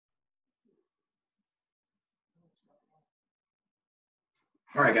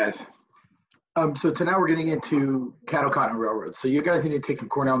All right, guys. So tonight we're getting into cattle cotton railroads. So you guys need to take some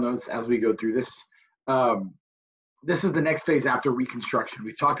Cornell notes as we go through this. Um, this is the next phase after Reconstruction.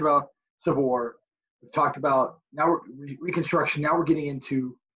 We've talked about Civil War. We've talked about now Reconstruction. Now we're getting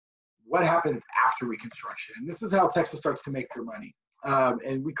into what happens after Reconstruction, and this is how Texas starts to make their money.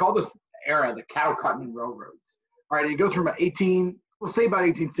 And we call this era the cattle cotton railroads. All right, and it goes from about 18, we'll say about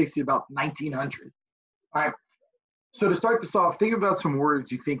 1860 to about 1900. All right, so to start this off, think about some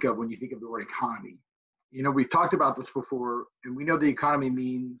words you think of when you think of the word economy. You know, we've talked about this before, and we know the economy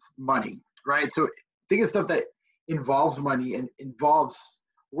means money, right? So think of stuff that involves money and involves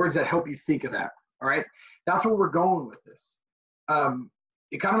words that help you think of that. All right, that's where we're going with this. Um,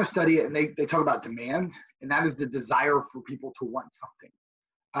 Economists study it, and they talk about demand, and that is the desire for people to want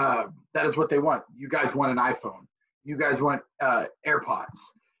something. That is what they want. You guys want an iPhone. You guys want AirPods.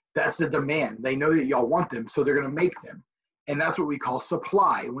 That's the demand. They know that y'all want them, so they're going to make them. And that's what we call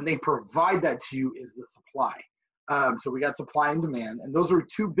supply. When they provide that to you is the supply. So we got supply and demand, and those are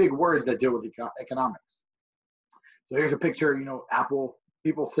two big words that deal with economics. So here's a picture, you know, Apple,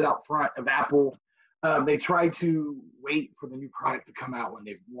 people sit out front of Apple. They try to wait for the new product to come out when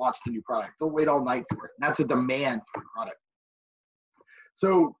they've launched the new product. They'll wait all night for it. And that's a demand for the product.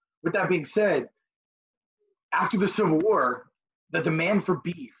 So with that being said, after the Civil War, the demand for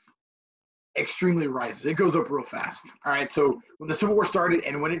beef extremely rises. It goes up real fast. All right. So when the Civil War started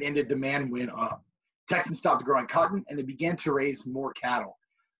and when it ended, demand went up. Texans stopped growing cotton and they began to raise more cattle.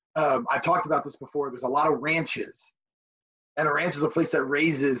 I've talked about this before. There's a lot of ranches, and a ranch is a place that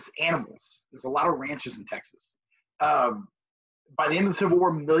raises animals. There's a lot of ranches in Texas. By the end of the Civil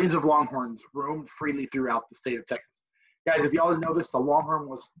War, millions of longhorns roamed freely throughout the state of Texas. Guys, if y'all didn't know this,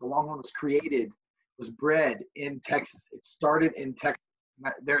 was bred in Texas. It started in Texas.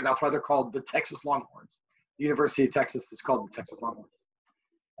 That's why they're called the Texas Longhorns. The University of Texas is called the Texas Longhorns.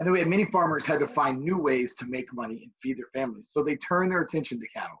 And then we had many farmers had to find new ways to make money and feed their families. So they turned their attention to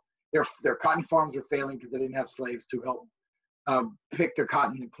cattle. Their cotton farms were failing because they didn't have slaves to help pick their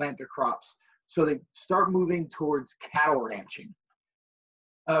cotton and plant their crops. So they start moving towards cattle ranching.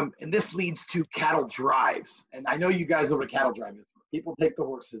 And this leads to cattle drives. And I know you guys know what a cattle drive is. People take the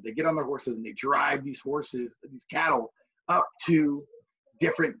horses, they get on their horses, and they drive these cattle, up to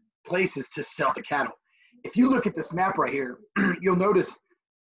different places to sell the cattle. If you look at this map right here, you'll notice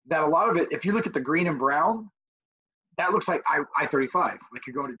that a lot of it, if you look at the green and brown, that looks like I-35, like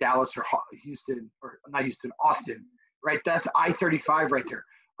you're going to Dallas or Houston, or not Houston, Austin, right? That's I-35 right there.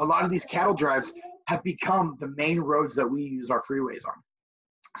 A lot of these cattle drives have become the main roads that we use our freeways on.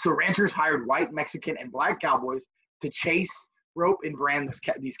 So ranchers hired white, Mexican, and black cowboys to chase, rope, and brand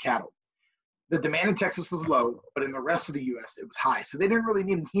these cattle. The demand in Texas was low, but in the rest of the U.S. it was high. So they didn't really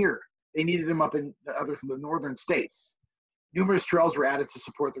need them here. They needed them up in the northern states. Numerous trails were added to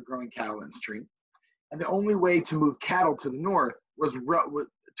support the growing cattle industry. And the only way to move cattle to the north was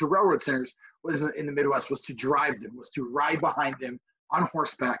to railroad centers was in the Midwest, was to drive them, was to ride behind them on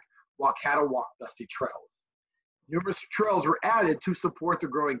horseback while cattle walked dusty trails. Numerous trails were added to support the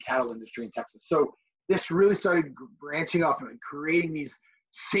growing cattle industry in Texas. So this really started branching off and creating these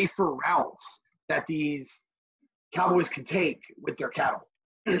safer routes that these cowboys could take with their cattle.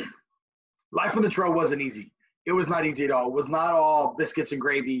 Life on the trail wasn't easy. It was not easy at all. It was not all biscuits and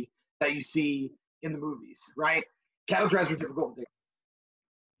gravy that you see in the movies, right? Cattle drives were difficult.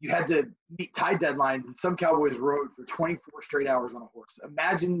 You had to meet time deadlines, and some cowboys rode for 24 straight hours on a horse.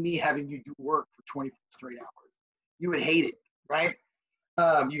 Imagine me having you do work for 24 straight hours. You would hate it, right?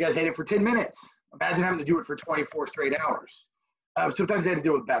 You guys hate it for 10 minutes. Imagine having to do it for 24 straight hours. Sometimes they had to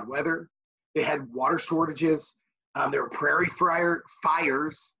deal with bad weather. They had water shortages. There were prairie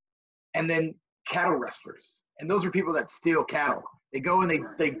fires, and then cattle rustlers. And those are people that steal cattle. They go and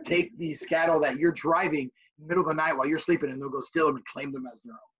they take these cattle that you're driving in the middle of the night while you're sleeping, and they'll go steal them and claim them as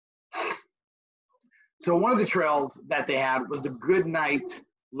their own. So one of the trails that they had was the Goodnight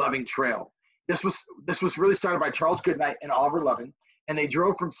Loving Trail. This was really started by Charles Goodnight and Oliver Loving, and they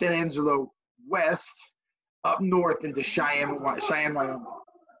drove from San Angelo west up north into Cheyenne, Wyoming. All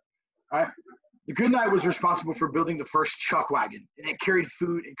right. The Goodnight was responsible for building the first chuck wagon, and it carried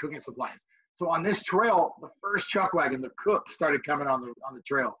food and cooking supplies. So on this trail, the first chuck wagon, the cook started coming on the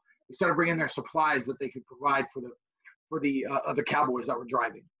trail. They started bringing their supplies that they could provide for the other cowboys that were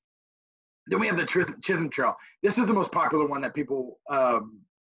driving. Then we have the Chisholm Trail. This is the most popular one that people have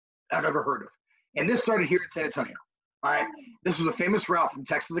ever heard of, and this started here in San Antonio. All right, this was a famous route from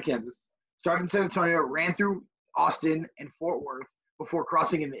Texas to Kansas. Started in San Antonio, ran through Austin and Fort Worth before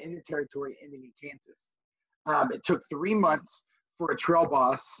crossing into Indian Territory, ending in Kansas. It took 3 months for a trail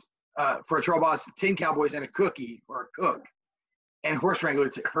boss, 10 cowboys, and a cook and horse wrangler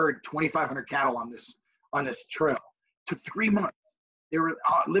to herd 2,500 cattle on this trail. It took 3 months. They were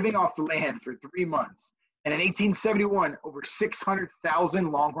living off the land for 3 months. And in 1871, over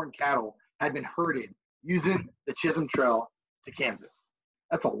 600,000 longhorn cattle had been herded using the Chisholm Trail to Kansas.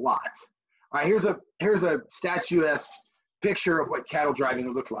 That's a lot. All right, here's a statuesque picture of what cattle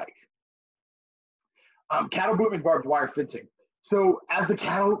driving looked like. Cattle boom and barbed wire fencing. So as the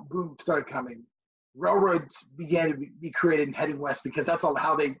cattle boom started coming, railroads began to be created and heading west, because that's all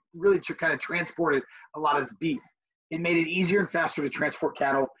how they really kind of transported a lot of this beef. It made it easier and faster to transport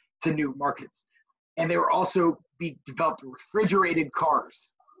cattle to new markets. And they were also developed refrigerated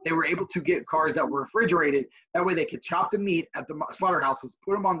cars. They were able to get cars that were refrigerated. That way they could chop the meat at the slaughterhouses,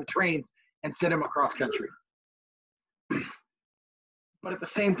 put them on the trains, and send them across country. But at the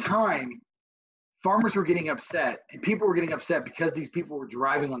same time, farmers were getting upset, and people were getting upset because these people were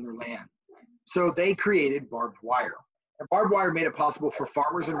driving on their land. So they created barbed wire. And barbed wire made it possible for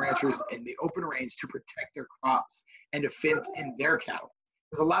farmers and ranchers in the open range to protect their crops and to fence in their cattle.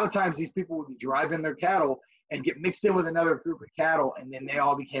 Because a lot of times these people would be driving their cattle and get mixed in with another group of cattle, and then they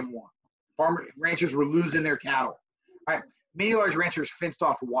all became one. Ranchers were losing their cattle. All right. Many large ranchers fenced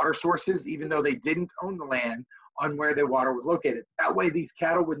off water sources, even though they didn't own the land on where their water was located. That way these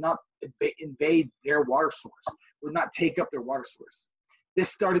cattle would not invade their water source, would not take up their water source. This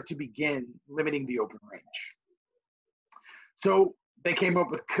started to begin limiting the open range. So they came up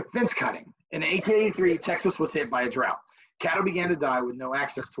with fence cutting. In 1883, Texas was hit by a drought. Cattle began to die with no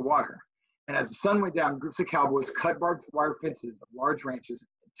access to water. And as the sun went down, groups of cowboys cut barbed wire fences of large ranches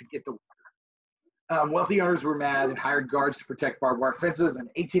to get the water. Wealthy owners were mad and hired guards to protect barbed wire fences. In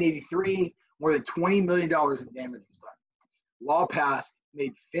 1883, more than $20 million in damage was done. Law passed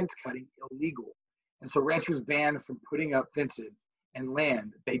made fence cutting illegal. And so ranchers banned from putting up fences and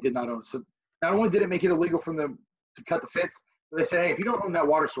land they did not own. So not only did it make it illegal for them to cut the fence, but they said, hey, if you don't own that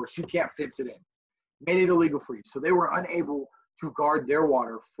water source, you can't fence it in. Made it illegal for you. So they were unable to guard their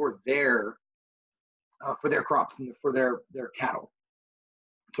water for their crops and for their cattle.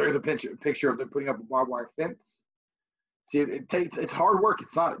 So here's a picture of them putting up a barbed wire fence. See, it's hard work.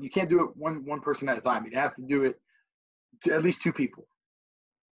 It's not, you can't do it one person at a time. You have to do it to at least two people.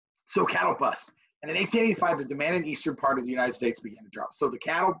 So cattle bust. And in 1885, the demand in the eastern part of the United States began to drop. So the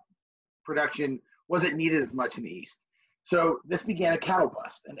cattle production wasn't needed as much in the east. So this began a cattle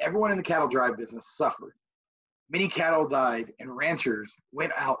bust, and everyone in the cattle drive business suffered. Many cattle died, and ranchers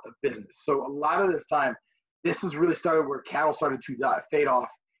went out of business. So a lot of this time, this is really started where cattle started to fade off,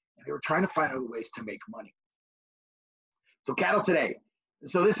 and they were trying to find other ways to make money. So cattle today.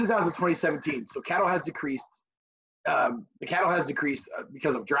 So this is as of 2017. So cattle has decreased. The cattle has decreased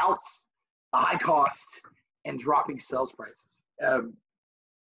because of droughts, a high cost, and dropping sales prices.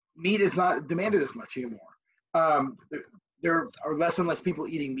 Meat is not demanded as much anymore. There are less and less people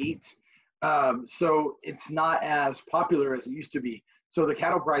eating meat. So it's not as popular as it used to be. So the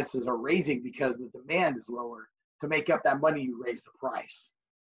cattle prices are raising because the demand is lower. To make up that money, you raise the price.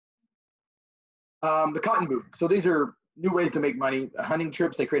 The cotton boom. So these are new ways to make money. Hunting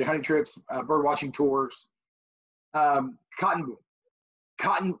trips, they created hunting trips, bird watching tours. Cotton boom.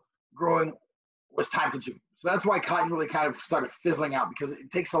 Cotton growing was time consuming. So that's why cotton really kind of started fizzling out, because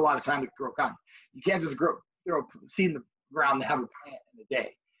it takes a lot of time to grow cotton. You can't just throw a seed in the ground and have a plant in a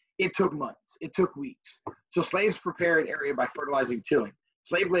day. It took months. It took weeks. So slaves prepared an area by fertilizing, tilling.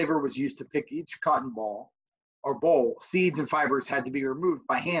 Slave labor was used to pick each cotton ball or boll. Seeds and fibers had to be removed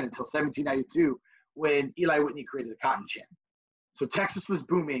by hand until 1792, when Eli Whitney created the cotton gin. So Texas was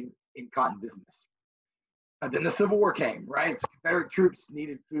booming in cotton business. Then the Civil War came, right? So Confederate troops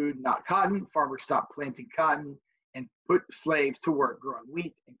needed food, not cotton. Farmers stopped planting cotton and put slaves to work growing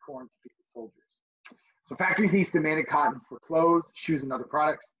wheat and corn to feed the soldiers. So factories east demanded cotton for clothes, shoes, and other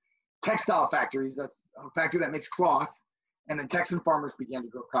products. Textile factories, that's a factory that makes cloth, and then Texan farmers began to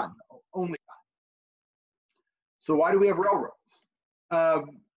grow cotton, only cotton. So why do we have railroads?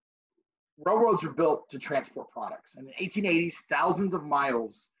 Railroads were built to transport products. In the 1880s, thousands of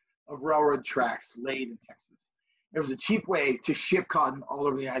miles of railroad tracks laid in Texas. It was a cheap way to ship cotton all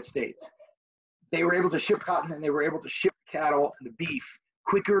over the United States. They were able to ship cotton, and they were able to ship cattle and the beef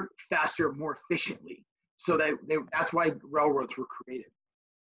quicker, faster, more efficiently. So that's why railroads were created.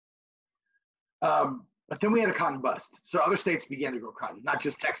 But then we had a cotton bust. So other states began to grow cotton, not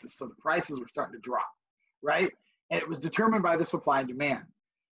just Texas. So the prices were starting to drop, right? And it was determined by the supply and demand.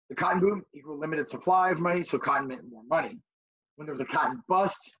 The cotton boom equaled limited supply of money, so cotton meant more money. When there was a cotton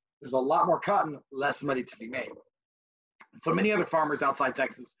bust, there's a lot more cotton, less money to be made. So many other farmers outside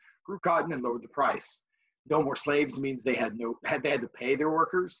Texas grew cotton and lowered the price. No more slaves means they had to pay their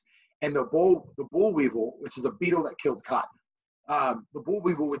workers. And the boll weevil, which is a beetle that killed cotton. the boll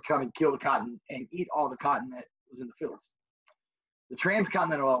weevil would come and kill the cotton and eat all the cotton that was in the fields. The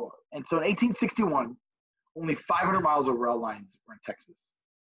transcontinental, and so in 1861, only 500 miles of rail lines were in Texas.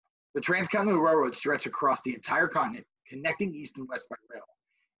 The Transcontinental Railroad stretched across the entire continent, connecting east and west by rail.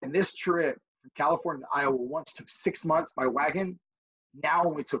 And this trip from California to Iowa once took 6 months by wagon, now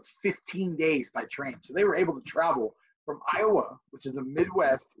only took 15 days by train. So they were able to travel from Iowa, which is the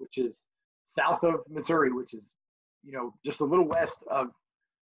Midwest, which is south of Missouri, which is, just a little west of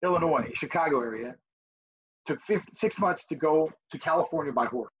Illinois, Chicago area. Took 6 months to go to California by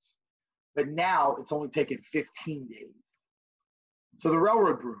horse. But now it's only taken 15 days. So the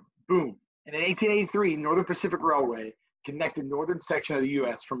railroad boom. And in 1883, Northern Pacific Railway connected northern section of the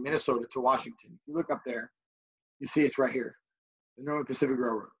U.S. from Minnesota to Washington. If you look up there, you see it's right here, the Northern Pacific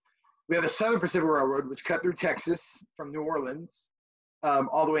Railroad. We have the Southern Pacific Railroad, which cut through Texas from New Orleans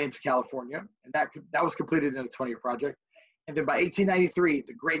all the way into California. And that was completed in a 20-year project. And then by 1893,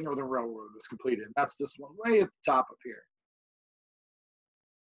 the Great Northern Railroad was completed. That's this one way at the top up here.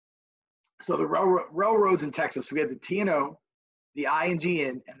 So the railroads in Texas, we had the T&O, the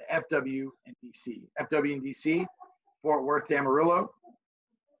INGN, and the FW and DC. FW and DC, Fort Worth to Amarillo.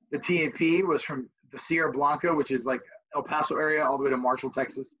 The TNP was from the Sierra Blanca, which is like El Paso area, all the way to Marshall,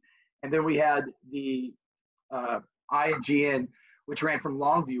 Texas. And then we had the INGN, which ran from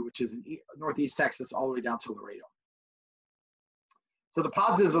Longview, which is in northeast Texas, all the way down to Laredo. So the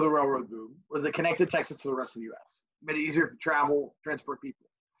positives of the railroad boom was it connected Texas to the rest of the U.S. It made it easier to travel, transport people.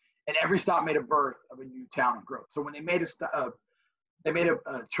 And every stop made a birth of a new town and growth. So when they made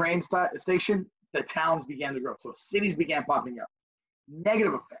a train station, the towns began to grow. So cities began popping up.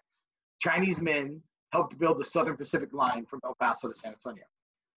 Negative effects. Chinese men helped build the Southern Pacific line from El Paso to San Antonio.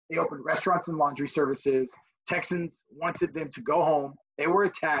 They opened restaurants and laundry services. Texans wanted them to go home. They were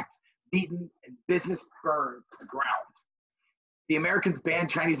attacked, beaten, and business burned to the ground. The Americans banned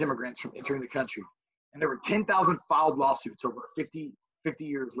Chinese immigrants from entering the country. And there were 10,000 filed lawsuits over 50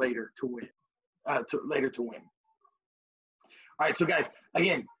 years later to win. All right, so guys,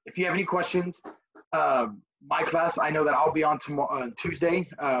 again, if you have any questions, my class, I know that I'll be on tomorrow, Tuesday,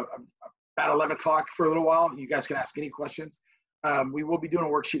 about 11 o'clock for a little while. You guys can ask any questions. We will be doing a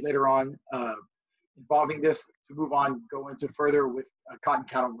worksheet later on involving this to move on, go into further with cotton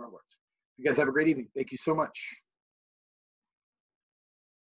cattle and railroads. You guys have a great evening. Thank you so much.